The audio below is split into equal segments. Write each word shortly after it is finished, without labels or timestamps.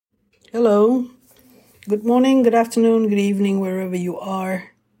Hello, good morning, good afternoon, good evening, wherever you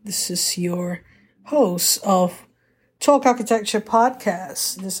are. This is your host of Talk Architecture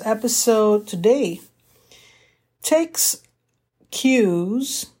Podcast. This episode today takes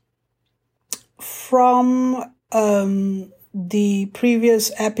cues from the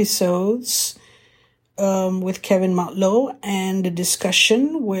previous episodes with Kevin Matlow and the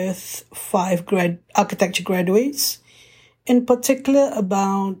discussion with five architecture graduates, in particular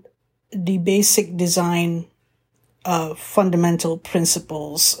about the basic design fundamental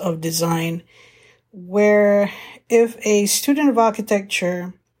principles of design, where if a student of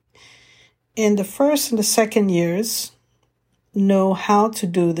architecture in the first and the second years know how to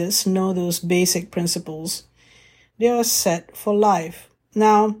do this, know those basic principles, they are set for life.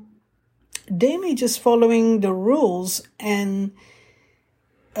 Now, they may just following the rules and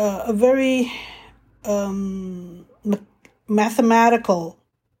a very mathematical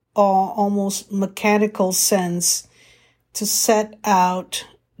or almost mechanical sense to set out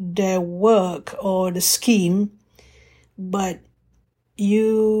their work or the scheme, but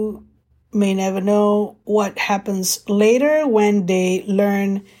you may never know what happens later when they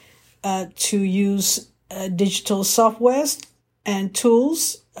learn to use digital softwares and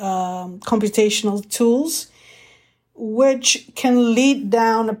tools, computational tools, which can lead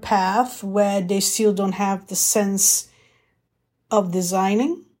down a path where they still don't have the sense of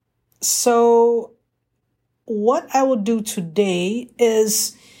designing. So what I will do today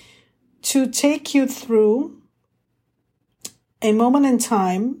is to take you through a moment in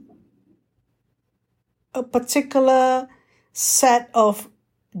time, a particular set of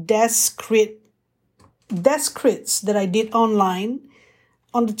desk crits that I did online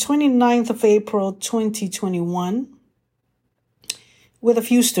on the 29th of April, 2021, with a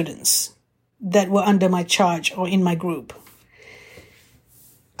few students that were under my charge or in my group.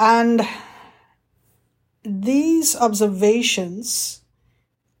 And these observations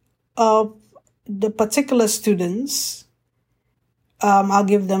of the particular students, I'll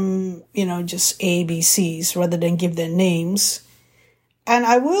give them, just ABCs rather than give their names. And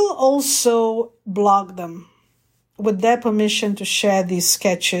I will also blog them with their permission to share these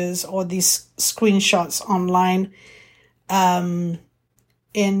sketches or these screenshots online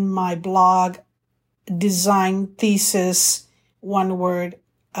in my blog, Design Thesis, one word,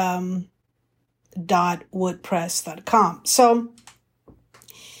 .wordpress.com. So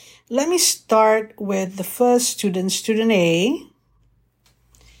let me start with the first student, student A.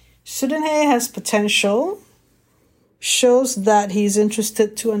 Student A has potential, shows that he's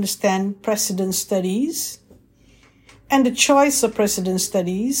interested to understand precedent studies, and the choice of precedent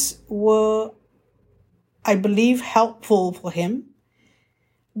studies were, I believe, helpful for him.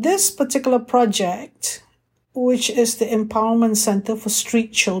 This particular project, which is the Empowerment Center for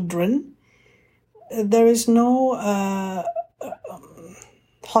Street Children, there is no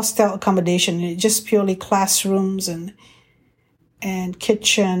hostel accommodation. It's just purely classrooms and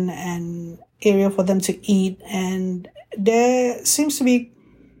kitchen and area for them to eat. And there seems to be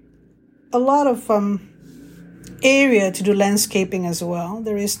a lot of area to do landscaping as well.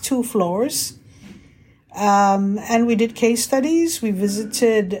 There is 2 floors. And we did case studies. We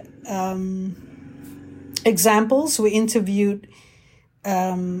visited examples. We interviewed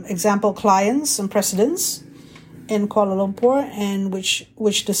example clients and precedents in Kuala Lumpur, and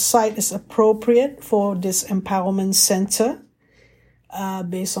which the site is appropriate for this empowerment center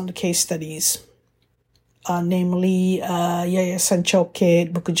based on the case studies, namely Yayasan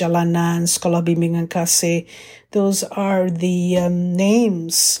Choket, Buku Jalanan, Sekolah Bimbingan Kasih. Those are the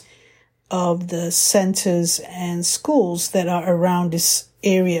names of the centers and schools that are around this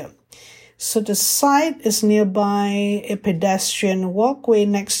area. So the site is nearby a pedestrian walkway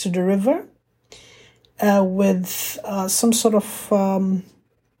next to the river with some sort of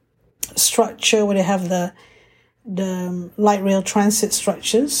structure where they have the light rail transit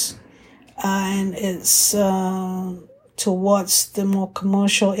structures. And it's towards the more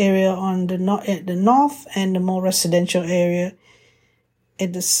commercial area on the north and the more residential area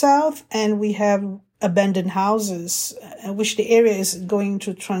in the south. And we have abandoned houses, which the area is going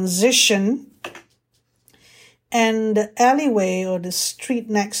to transition. And the alleyway or the street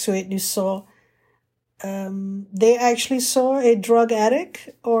next to it, you saw, they actually saw a drug addict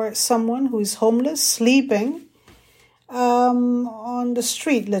or someone who is homeless sleeping on the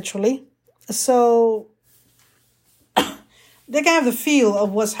street, literally. So they can have the feel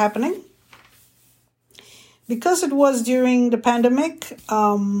of what's happening. Because it was during the pandemic,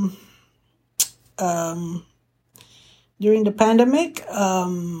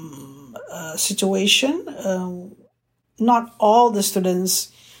 situation, not all the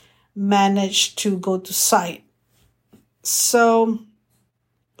students managed to go to site. So,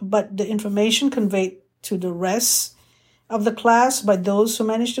 but the information conveyed to the rest of the class by those who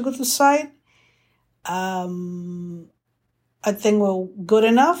managed to go to site, I think were good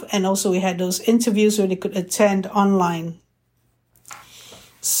enough. And also we had those interviews where they could attend online.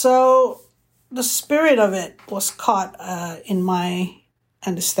 So the spirit of it was caught in my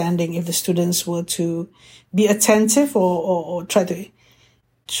understanding if the students were to be attentive or try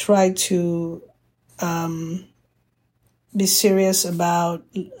to be serious about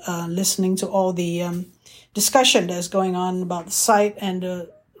listening to all the discussion that's going on about the site and the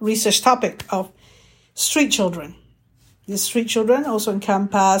research topic of street children. These street children also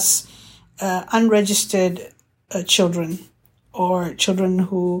encompass unregistered children or children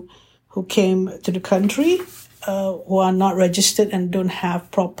who came to the country who are not registered and don't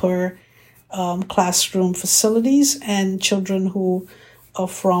have proper classroom facilities, and children who are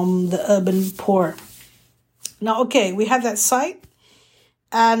from the urban poor. Now, okay, we have that site.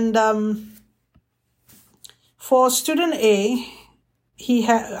 And for student A, he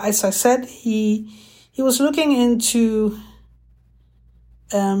had, as I said, he was looking into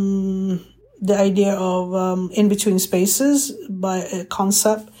the idea of in-between spaces by a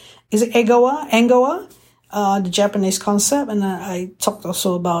concept. Is it Engawa? The Japanese concept. And I talked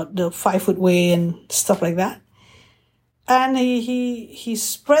also about the 5-foot way and stuff like that. And he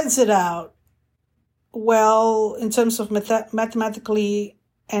spreads it out well in terms of mathematically,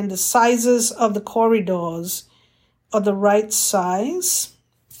 and the sizes of the corridors are the right size.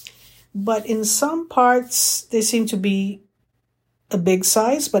 But in some parts, they seem to be a big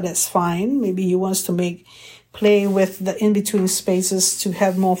size, but that's fine. Maybe he wants to play with the in-between spaces to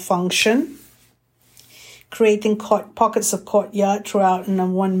have more function, creating pockets of courtyard throughout and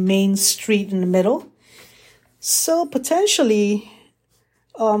then one main street in the middle. So potentially,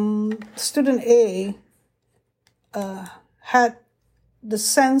 student A had the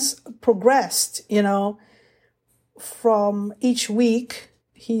sense progressed, from each week.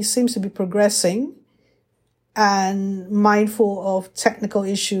 He seems to be progressing and mindful of technical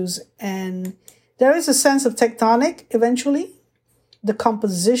issues. And there is a sense of tectonic eventually. The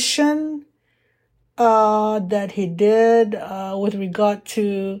composition that he did with regard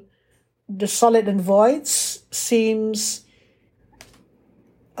to the solid and voids seems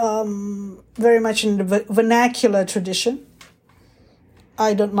very much in the vernacular tradition.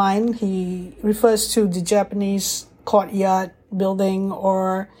 I don't mind. He refers to the Japanese courtyard building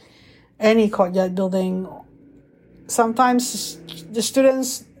or any courtyard building. Sometimes the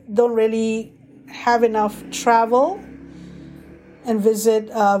students don't really have enough travel and visit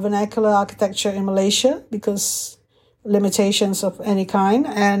vernacular architecture in Malaysia because limitations of any kind,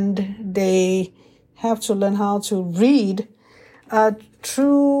 and they have to learn how to read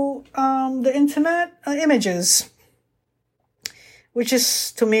through the internet images, which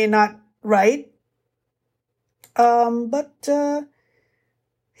is to me not right. But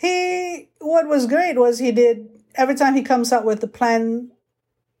what was great was he did, every time he comes up with the plan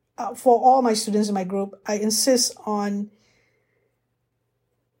for all my students in my group, I insist on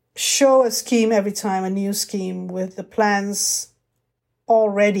show a scheme every time, a new scheme with the plans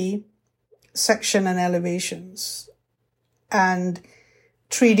already, section and elevations, and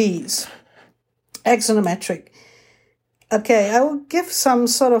 3Ds, axonometric. Okay, I will give some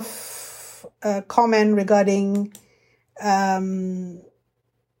sort of comment regarding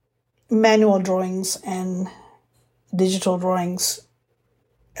manual drawings and digital drawings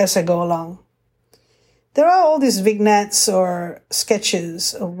as I go along. There are all these vignettes or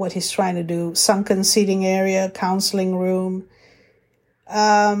sketches of what he's trying to do. Sunken seating area, counseling room.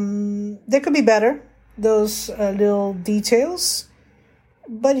 They could be better, those little details.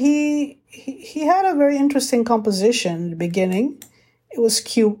 But he had a very interesting composition in the beginning. It was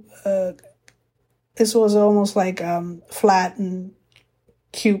cube. This was almost like flat and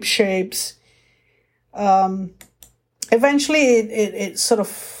cube shapes. Eventually, it sort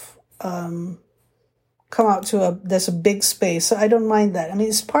of come out to there's a big space. So I don't mind that. I mean,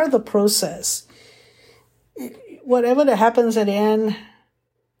 it's part of the process. Whatever that happens at the end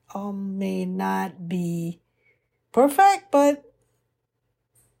may not be perfect, but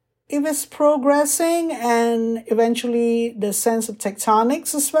if it's progressing and eventually the sense of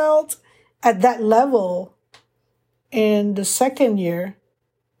tectonics is felt at that level in the second year,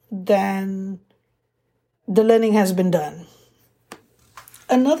 then the learning has been done.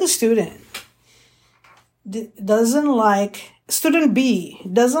 Another student student B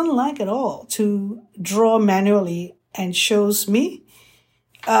doesn't like at all to draw manually and shows me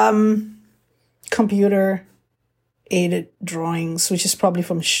computer aided drawings, which is probably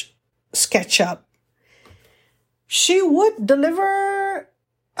from SketchUp. She would deliver,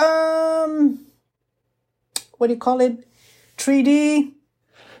 what do you call it? 3D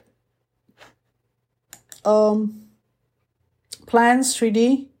plans,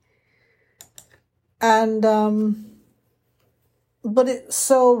 3D. And, but it's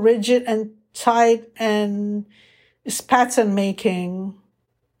so rigid and tight, and it's pattern making.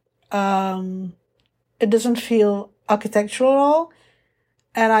 It doesn't feel architectural at all.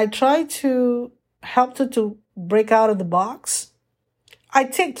 And I try to help her to break out of the box. I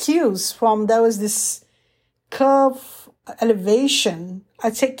take cues from, there was this curve elevation. I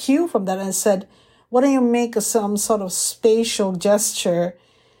take cue from that and said, why don't you make some sort of spatial gesture,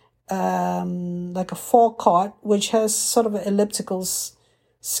 like a forecourt, which has sort of an elliptical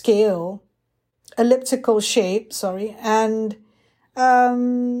shape, and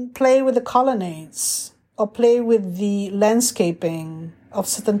play with the colonnades or play with the landscaping of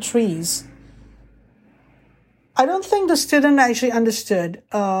certain trees. I don't think the student actually understood,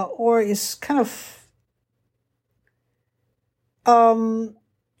 or is kind of,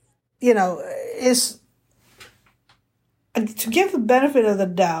 is, to give the benefit of the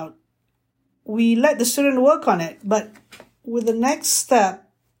doubt, we let the student work on it, but with the next step,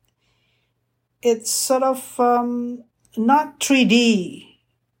 it's sort of not 3D.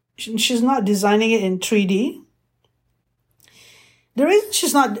 She's not designing it in 3D. The reason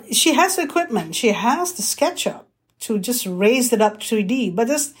she has the equipment, she has the SketchUp to just raise it up 3D, but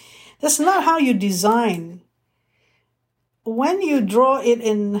that's not how you design. When you draw it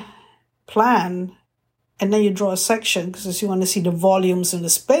in plan, and then you draw a section because you want to see the volumes in the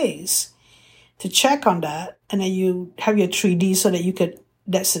space to check on that, and then you have your 3D so that you could,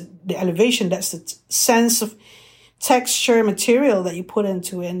 that's the elevation, that's the sense of texture, material that you put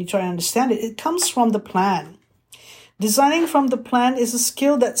into it, and you try to understand it. It comes from the plan. Designing from the plan is a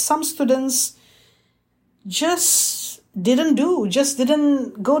skill that some students just didn't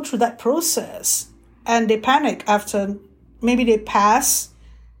go through that process. And they panic after, maybe they pass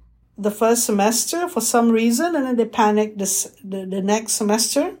the first semester for some reason, and then they panic the next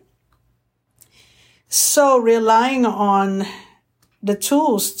semester. So relying on the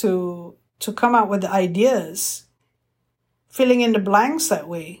tools to come up with the ideas, filling in the blanks that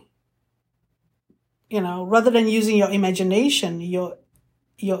way, rather than using your imagination, your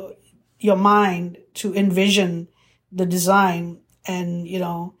mind to envision the design, and,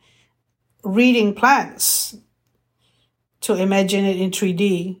 reading plans to imagine it in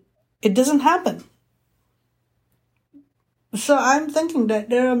 3D, it doesn't happen. So I'm thinking that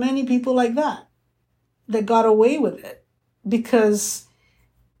there are many people like that got away with it because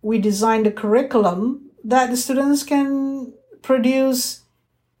we designed a curriculum that the students can produce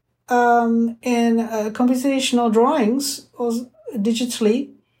in computational drawings or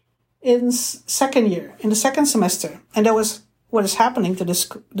digitally in the second semester. And that was what is happening to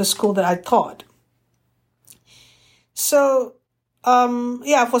the school that I taught. So,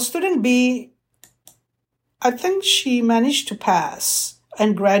 for student B, I think she managed to pass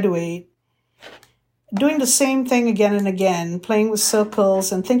and graduate, doing the same thing again and again, playing with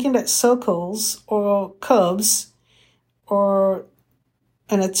circles and thinking that circles or curves or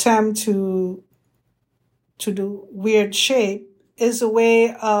an attempt to do weird shape is a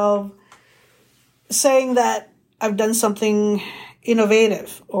way of saying that I've done something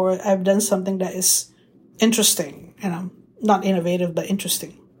innovative, or I've done something that is interesting, not innovative, but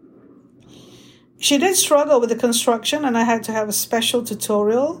interesting. She did struggle with the construction, and I had to have a special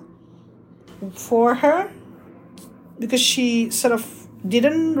tutorial for her because she sort of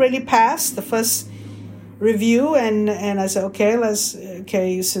didn't really pass the first review, and I said,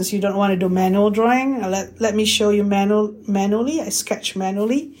 okay, since you don't want to do manual drawing, let me show you manually. I sketch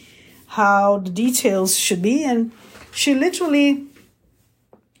manually how the details should be, and she literally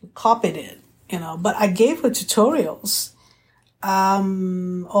copied it, but I gave her tutorials,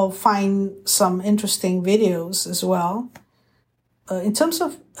 or find some interesting videos as well. In terms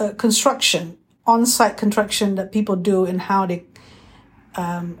of construction, on-site construction that people do, and how they,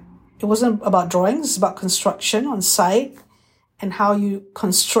 it wasn't about drawings, it's about construction on site and how you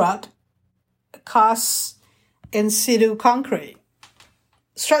construct cast in situ concrete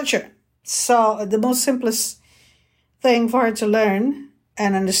structure. So the most simplest thing for her to learn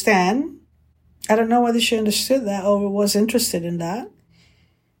and understand, I don't know whether she understood that or was interested in that,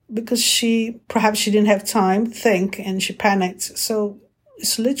 because perhaps she didn't have time to think and she panicked. So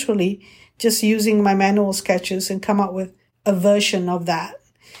it's literally just using my manual sketches and come up with a version of that.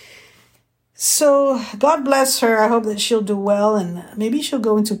 So God bless her. I hope that she'll do well, and maybe she'll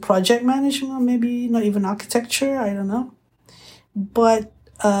go into project management, or maybe not even architecture. I don't know. But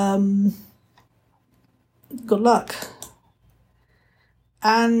Good luck.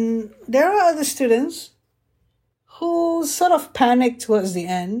 And there are other students who sort of panicked towards the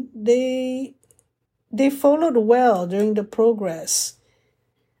end. They followed well during the progress.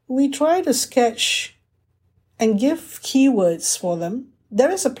 We try to sketch and give keywords for them.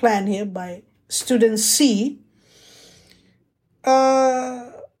 There is a plan here by student C.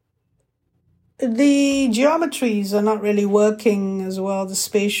 The geometries are not really working as well, the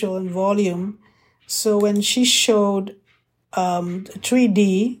spatial and volume. So when she showed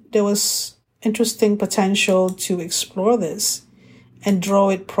 3D, there was interesting potential to explore this and draw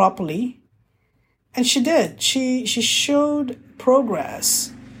it properly. And she did. She showed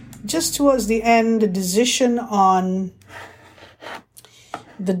progress. Just towards the end, the decision or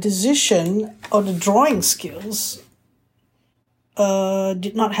the drawing skills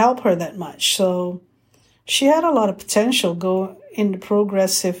did not help her that much. So she had a lot of potential go in the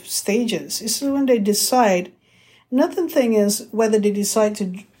progressive stages. This is when they decide. Another thing is whether they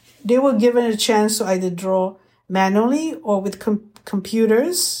decide they were given a chance to either draw manually or with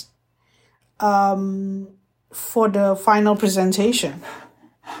computers for the final presentation.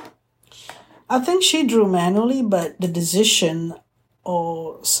 I think she drew manually, but the decision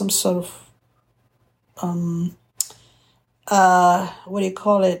or some sort of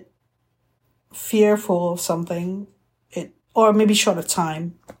fearful of something, or maybe short of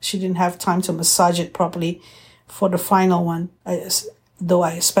time. She didn't have time to massage it properly for the final one, though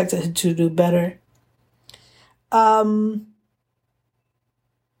I expected her to do better.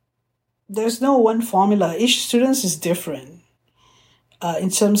 There's no one formula. Each student is different in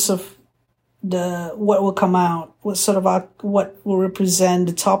terms of what will come out, what will represent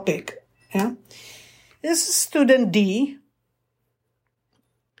the topic. Yeah, this is student D.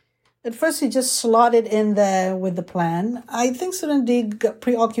 At first, he just slotted in there with the plan. I think student D got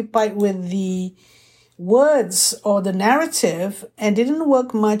preoccupied with the words or the narrative and didn't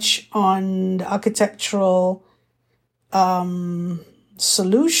work much on the architectural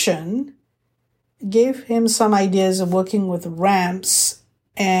solution. Gave him some ideas of working with ramps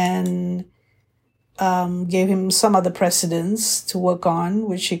and gave him some other precedents to work on,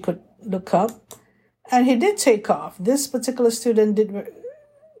 which he could look up. And he did take off. This particular student did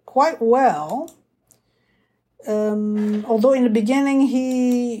quite well. Although in the beginning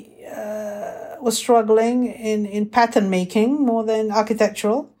he was struggling in pattern making more than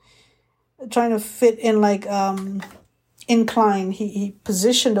architectural, trying to fit in like incline. He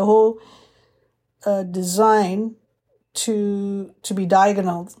positioned the whole design to be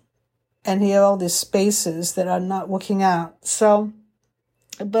diagonal, and he had all these spaces that are not working out. So,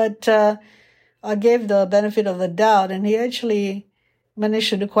 but I gave the benefit of the doubt, and he actually managed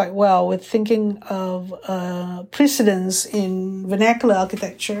to do quite well with thinking of precedence in vernacular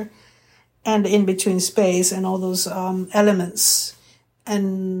architecture and the in-between space and all those elements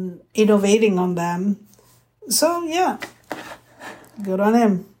and innovating on them. So, yeah, good on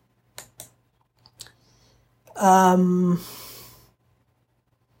him.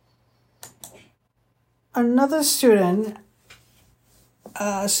 Another student,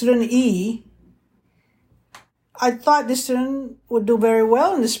 student E, I thought this student would do very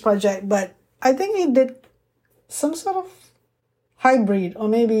well in this project, but I think he did some sort of hybrid, or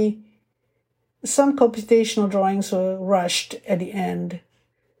maybe some computational drawings were rushed at the end.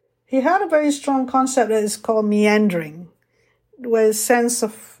 He had a very strong concept that is called meandering, with a sense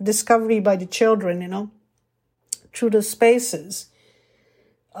of discovery by the children, through the spaces.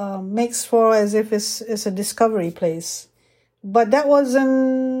 Makes for as if it's a discovery place. But that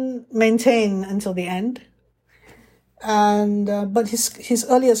wasn't maintained until the end. And but his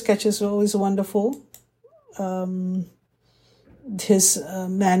earlier sketches were always wonderful. His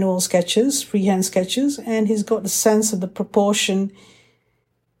manual sketches, freehand sketches, and he's got the sense of the proportion.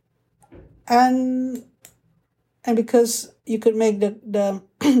 And because you could make the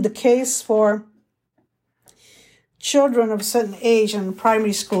the case for children of a certain age and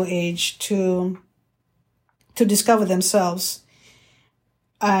primary school age to discover themselves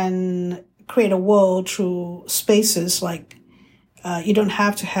and create a world through spaces. Like you don't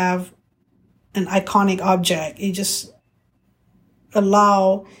have to have an iconic object. You just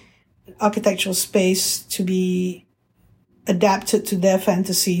allow architectural space to be adapted to their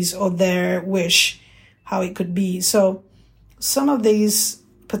fantasies or their wish, how it could be. So some of these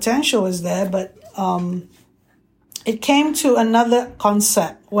potential is there, but it came to another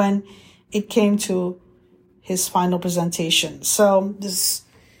concept when it came to his final presentation. So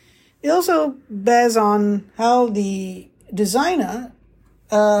it also bears on how the designer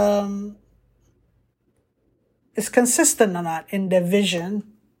is consistent or not in their vision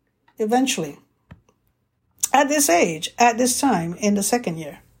eventually. At this age, at this time, in the second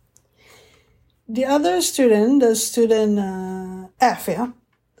year. The other student, the student F,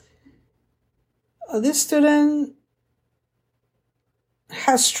 this student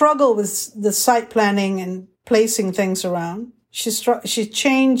has struggled with the site planning and placing things around. She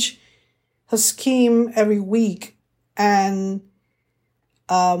changed her scheme every week, and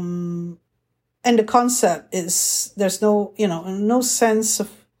the concept is there's no sense of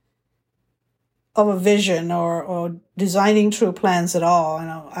a vision or designing through plans at all.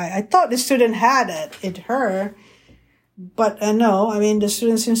 I thought the student had it in her, but no. I mean, the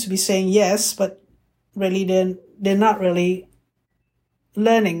student seems to be saying yes, but really they're not really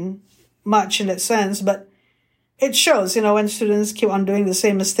learning much in that sense. But it shows, when students keep on doing the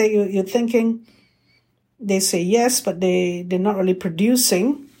same mistake, you're thinking they say yes, but they're not really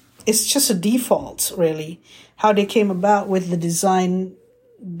producing. It's just a default, really, how they came about with the design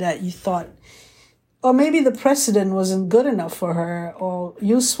that you thought. Or maybe the precedent wasn't good enough for her or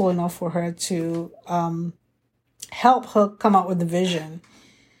useful enough for her to help her come up with the vision.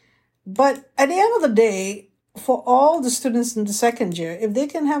 But at the end of the day, for all the students in the second year, if they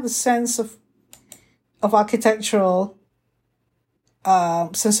can have a sense of architectural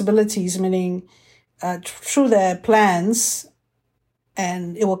sensibilities, meaning through their plans,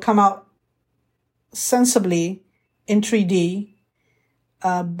 and it will come out sensibly in 3D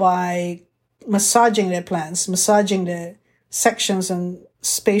by massaging their plans, massaging the sections and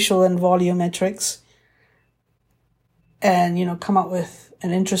spatial and volumetrics, and come up with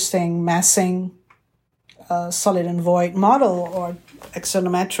an interesting massing solid and void model or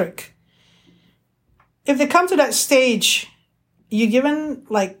axonometric. If they come to that stage, you're given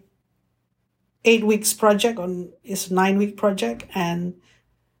like 8 weeks project, or it's a 9-week project, and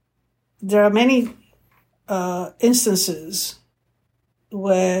there are many instances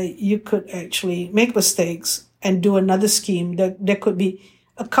where you could actually make mistakes and do another scheme. There could be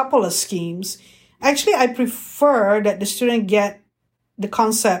a couple of schemes. Actually, I prefer that the student get the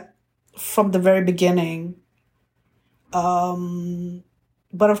concept from the very beginning.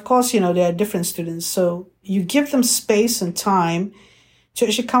 But of course, there are different students. So you give them space and time to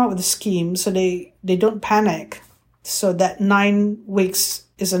actually come up with a scheme so they don't panic. So that 9 weeks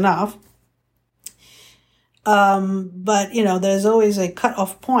is enough. But there's always a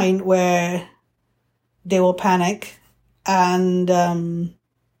cut-off point where they will panic, and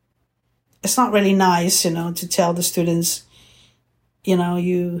it's not really nice, to tell the students,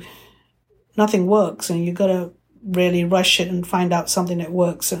 nothing works, and you gotta really rush it and find out something that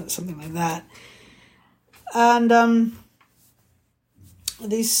works and something like that. And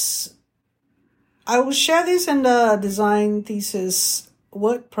I will share this in the Design Thesis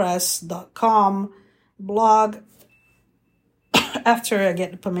WordPress.com blog after I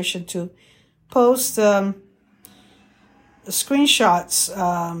get the permission to post screenshots,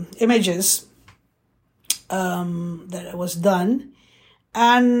 images that was done,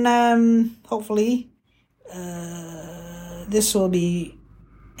 and hopefully this will be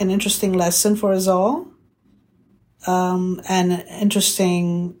an interesting lesson for us all, and an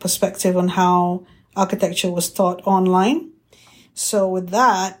interesting perspective on how architecture was taught online. So with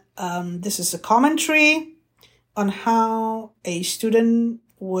that, this is a commentary on how a student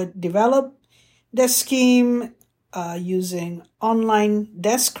would develop their scheme using online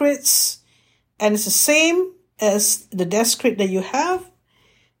Descripts, and it's the same as the Descript that you have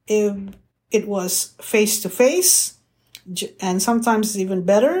if it was face-to-face, and sometimes it's even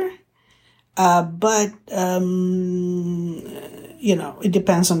better. But it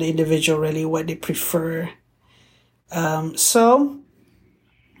depends on the individual, really, what they prefer. So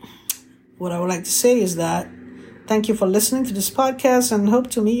what I would like to say is that thank you for listening to this podcast, and hope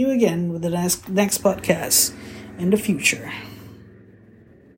to meet you again with the next podcast in the future.